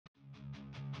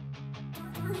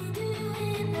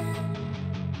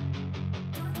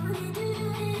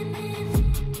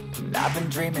I've been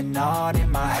dreaming on in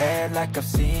my head like I've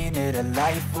seen it. A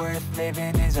life worth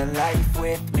living is a life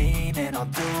with meaning. I'll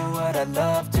do what I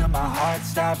love till my heart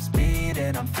stops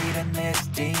beating. I'm feeding this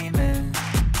demon.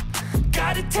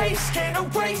 Got a taste,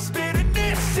 can't erase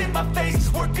bitterness in my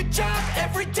face. Work a job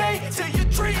every day till your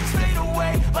dreams fade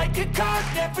away. Like a card,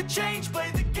 never change,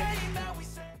 play the game that we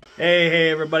say.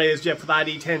 Hey everybody, it's Jeff with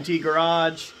ID10T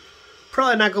Garage.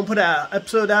 Probably not going to put an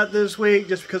episode out this week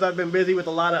just because I've been busy with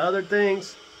a lot of other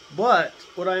things. But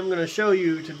what I'm going to show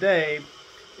you today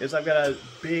is I've got a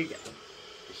big,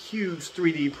 huge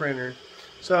 3D printer.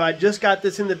 So I just got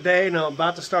this in the day and I'm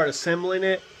about to start assembling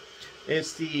it.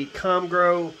 It's the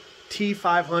Comgrow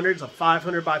T500. It's a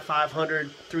 500 by 500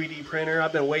 3D printer.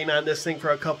 I've been waiting on this thing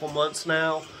for a couple months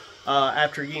now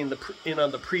after getting in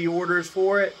on the pre-orders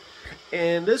for it.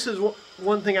 And this is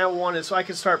one thing I wanted so I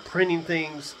can start printing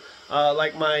things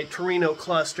like my Torino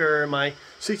cluster, my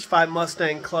 65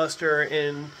 Mustang cluster,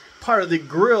 and part of the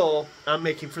grill I'm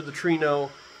making for the Torino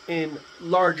in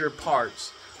larger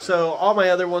parts. So all my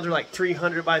other ones are like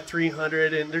 300 by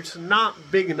 300 and they're just not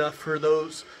big enough for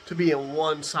those to be in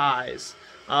one size.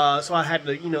 So I had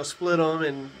to, split them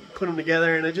and put them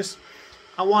together, and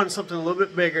I wanted something a little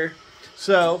bit bigger.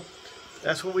 So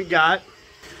that's what we got.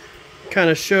 Kind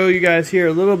of show you guys here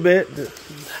a little bit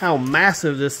how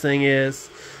massive this thing is.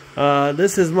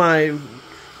 This is my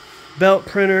belt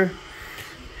printer.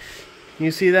 You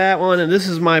see that one? And this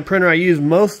is my printer I use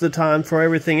most of the time for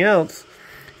everything else.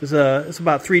 It's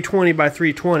about 320 by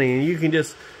 320, and you can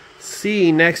just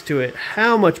see next to it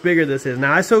how much bigger this is.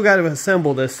 Now I still got to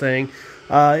assemble this thing.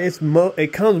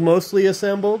 It comes mostly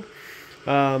assembled.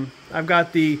 I've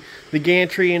got the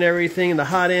gantry and everything, and the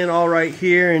hot end all right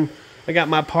here, and I got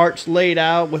my parts laid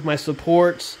out with my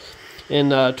supports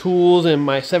and tools and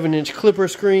my 7-inch clipper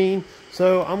screen.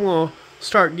 So I'm gonna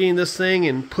start getting this thing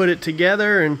and put it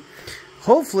together, and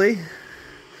hopefully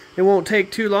it won't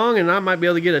take too long, and I might be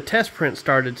able to get a test print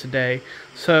started today.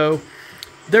 So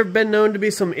there have been known to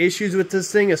be some issues with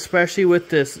this thing, especially with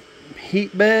this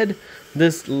heat bed.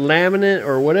 This laminate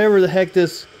or whatever the heck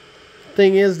this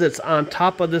thing is that's on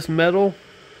top of this metal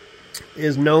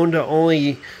is known to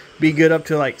only be good up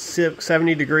to like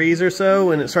 70 degrees or so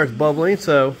when it starts bubbling.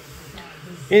 So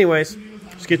anyways,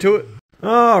 let's get to it.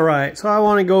 Alright, so I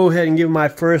want to go ahead and give my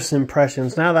first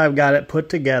impressions now that I've got it put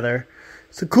together.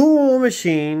 It's a cool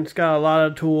machine. It's got a lot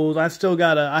of tools.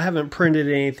 I haven't printed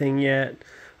anything yet.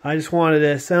 I just wanted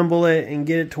to assemble it and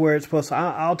get it to where it's supposed to.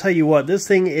 I'll tell you what, this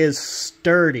thing is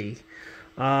sturdy.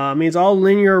 I mean, it's all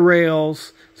linear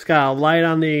rails. It's got a light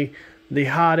on the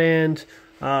hot end.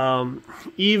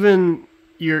 Even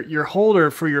your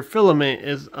holder for your filament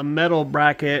is a metal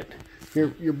bracket.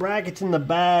 Your brackets in the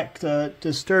back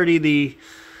to sturdy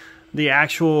the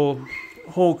actual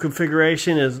whole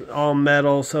configuration is all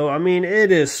metal. So I mean,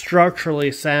 it is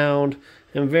structurally sound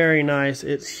and very nice.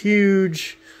 It's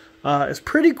huge. It's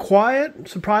pretty quiet,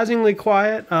 surprisingly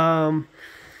quiet.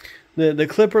 The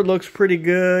clipper looks pretty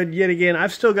good. Yet again,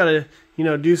 I've still got to,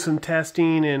 do some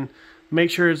testing and make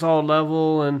sure it's all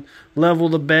level and level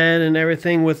the bed and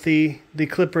everything with the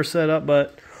clipper setup.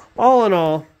 But all in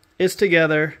all, it's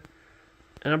together,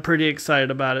 and I'm pretty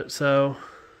excited about it. So,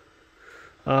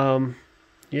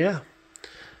 yeah,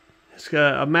 it's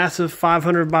got a massive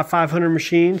 500 by 500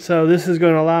 machine. So this is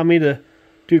going to allow me to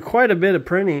do quite a bit of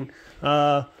printing.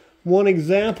 One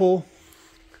example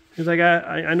is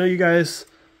I know you guys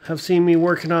have seen me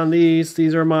working on these.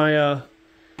 These are my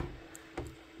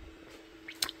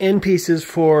end pieces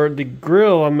for the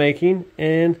grill I'm making,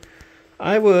 and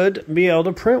I would be able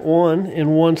to print one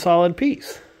in one solid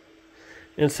piece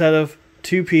instead of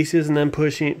two pieces and then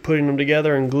putting them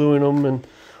together and gluing them and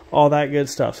all that good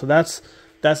stuff. So that's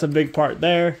a big part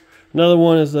there. Another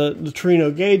one is the Torino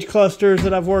gauge clusters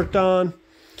that I've worked on.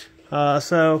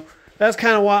 So that's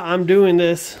kind of why I'm doing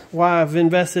this, why I've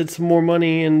invested some more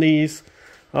money in these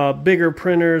bigger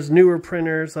printers, newer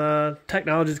printers.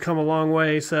 Technology's come a long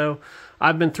way. So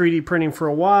I've been 3D printing for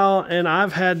a while, and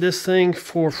I've had this thing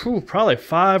for probably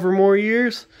 5 or more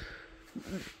years.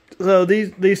 So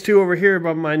these two over here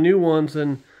are my new ones,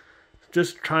 and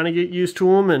just trying to get used to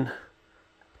them and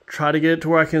try to get it to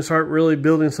where I can start really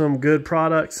building some good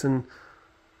products, and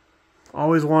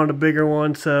always wanted a bigger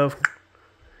one. So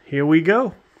here we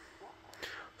go.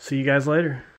 See you guys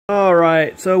later.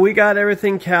 Alright, so we got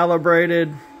everything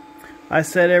calibrated. I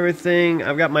set everything.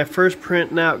 I've got my first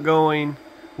print out going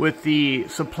with the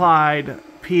supplied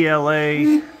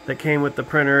PLA that came with the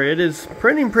printer. It is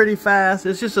printing pretty fast.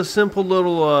 It's just a simple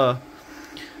little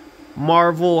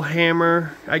Marvel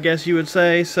hammer, I guess you would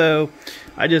say. So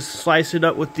I just sliced it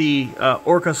up with the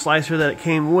Orca slicer that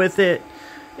came with it,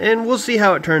 and we'll see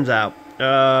how it turns out.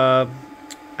 I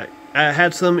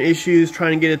had some issues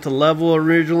trying to get it to level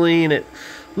originally, and it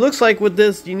looks like with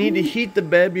this you need to heat the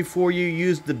bed before you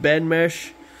use the bed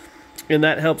mesh, and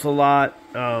that helps a lot.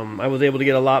 I was able to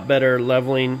get a lot better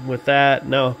leveling with that.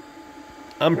 Now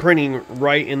I'm printing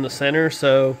right in the center,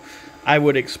 so I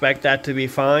would expect that to be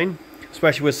fine,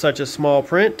 especially with such a small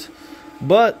print.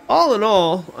 But all in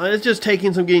all, it's just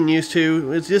taking some getting used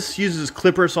to. It just uses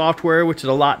Clipper software, which is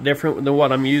a lot different than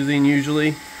what I'm using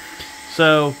usually.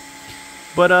 So,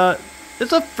 but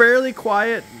it's a fairly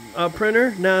quiet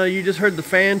printer. Now you just heard the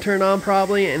fan turn on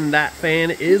probably, and that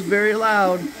fan is very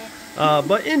loud.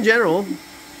 But in general,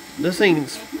 this thing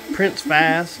prints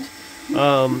fast.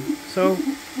 So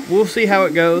we'll see how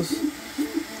it goes.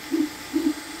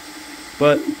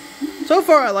 But so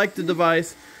far I like the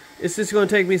device. It's just going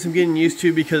to take me some getting used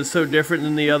to because it's so different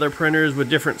than the other printers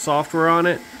with different software on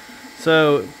it.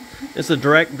 So it's a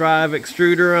direct drive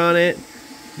extruder on it.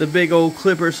 The big old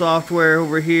Clipper software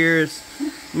over here is,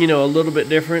 you know, a little bit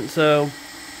different. So,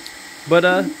 but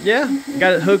yeah,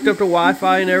 got it hooked up to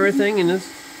Wi-Fi and everything, and it's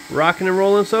rocking and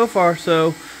rolling so far.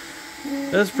 So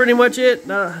that's pretty much it.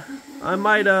 I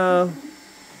might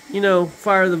you know,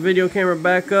 fire the video camera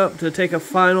back up to take a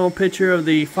final picture of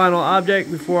the final object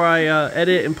before I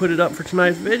edit and put it up for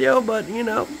tonight's video, but you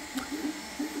know,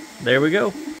 there we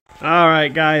go.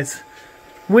 Alright guys,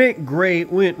 went great,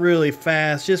 went really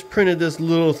fast. Just printed this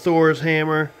little Thor's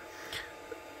hammer,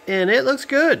 and it looks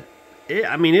good.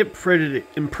 I mean, it printed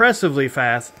impressively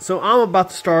fast. So I'm about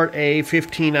to start a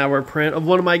 15-hour print of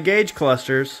one of my gauge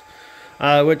clusters,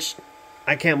 which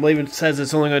I can't believe it says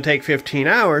it's only going to take 15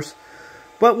 hours.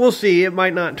 But we'll see. It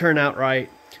might not turn out right.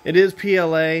 It is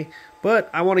PLA, but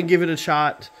I want to give it a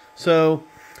shot. So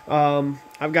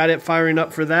I've got it firing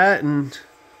up for that, and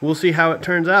we'll see how it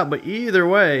turns out. But either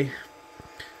way,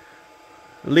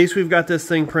 at least we've got this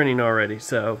thing printing already.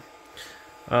 So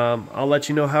I'll let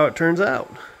you know how it turns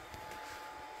out.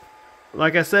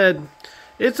 Like I said,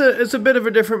 it's a bit of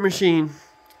a different machine.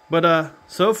 But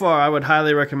so far, I would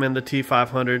highly recommend the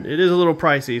T500. It is a little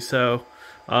pricey, so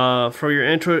for your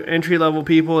entry-level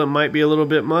people, it might be a little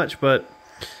bit much, but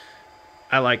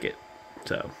I like it.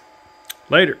 So,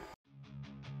 later.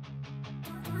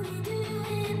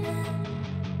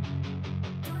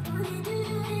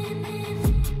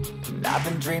 I've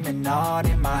been dreaming on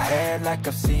in my head like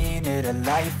I've seen it. A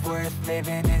life worth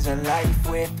living is a life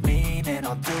with meaning.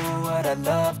 I'll do what I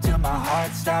love till my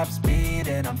heart stops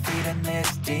beating. I'm feeding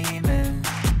this demon.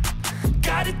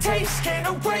 Got a taste,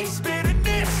 can't erase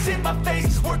bitterness in my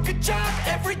face. Work a job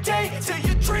every day till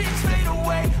your dreams fade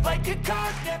away. Like a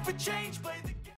card, never change, but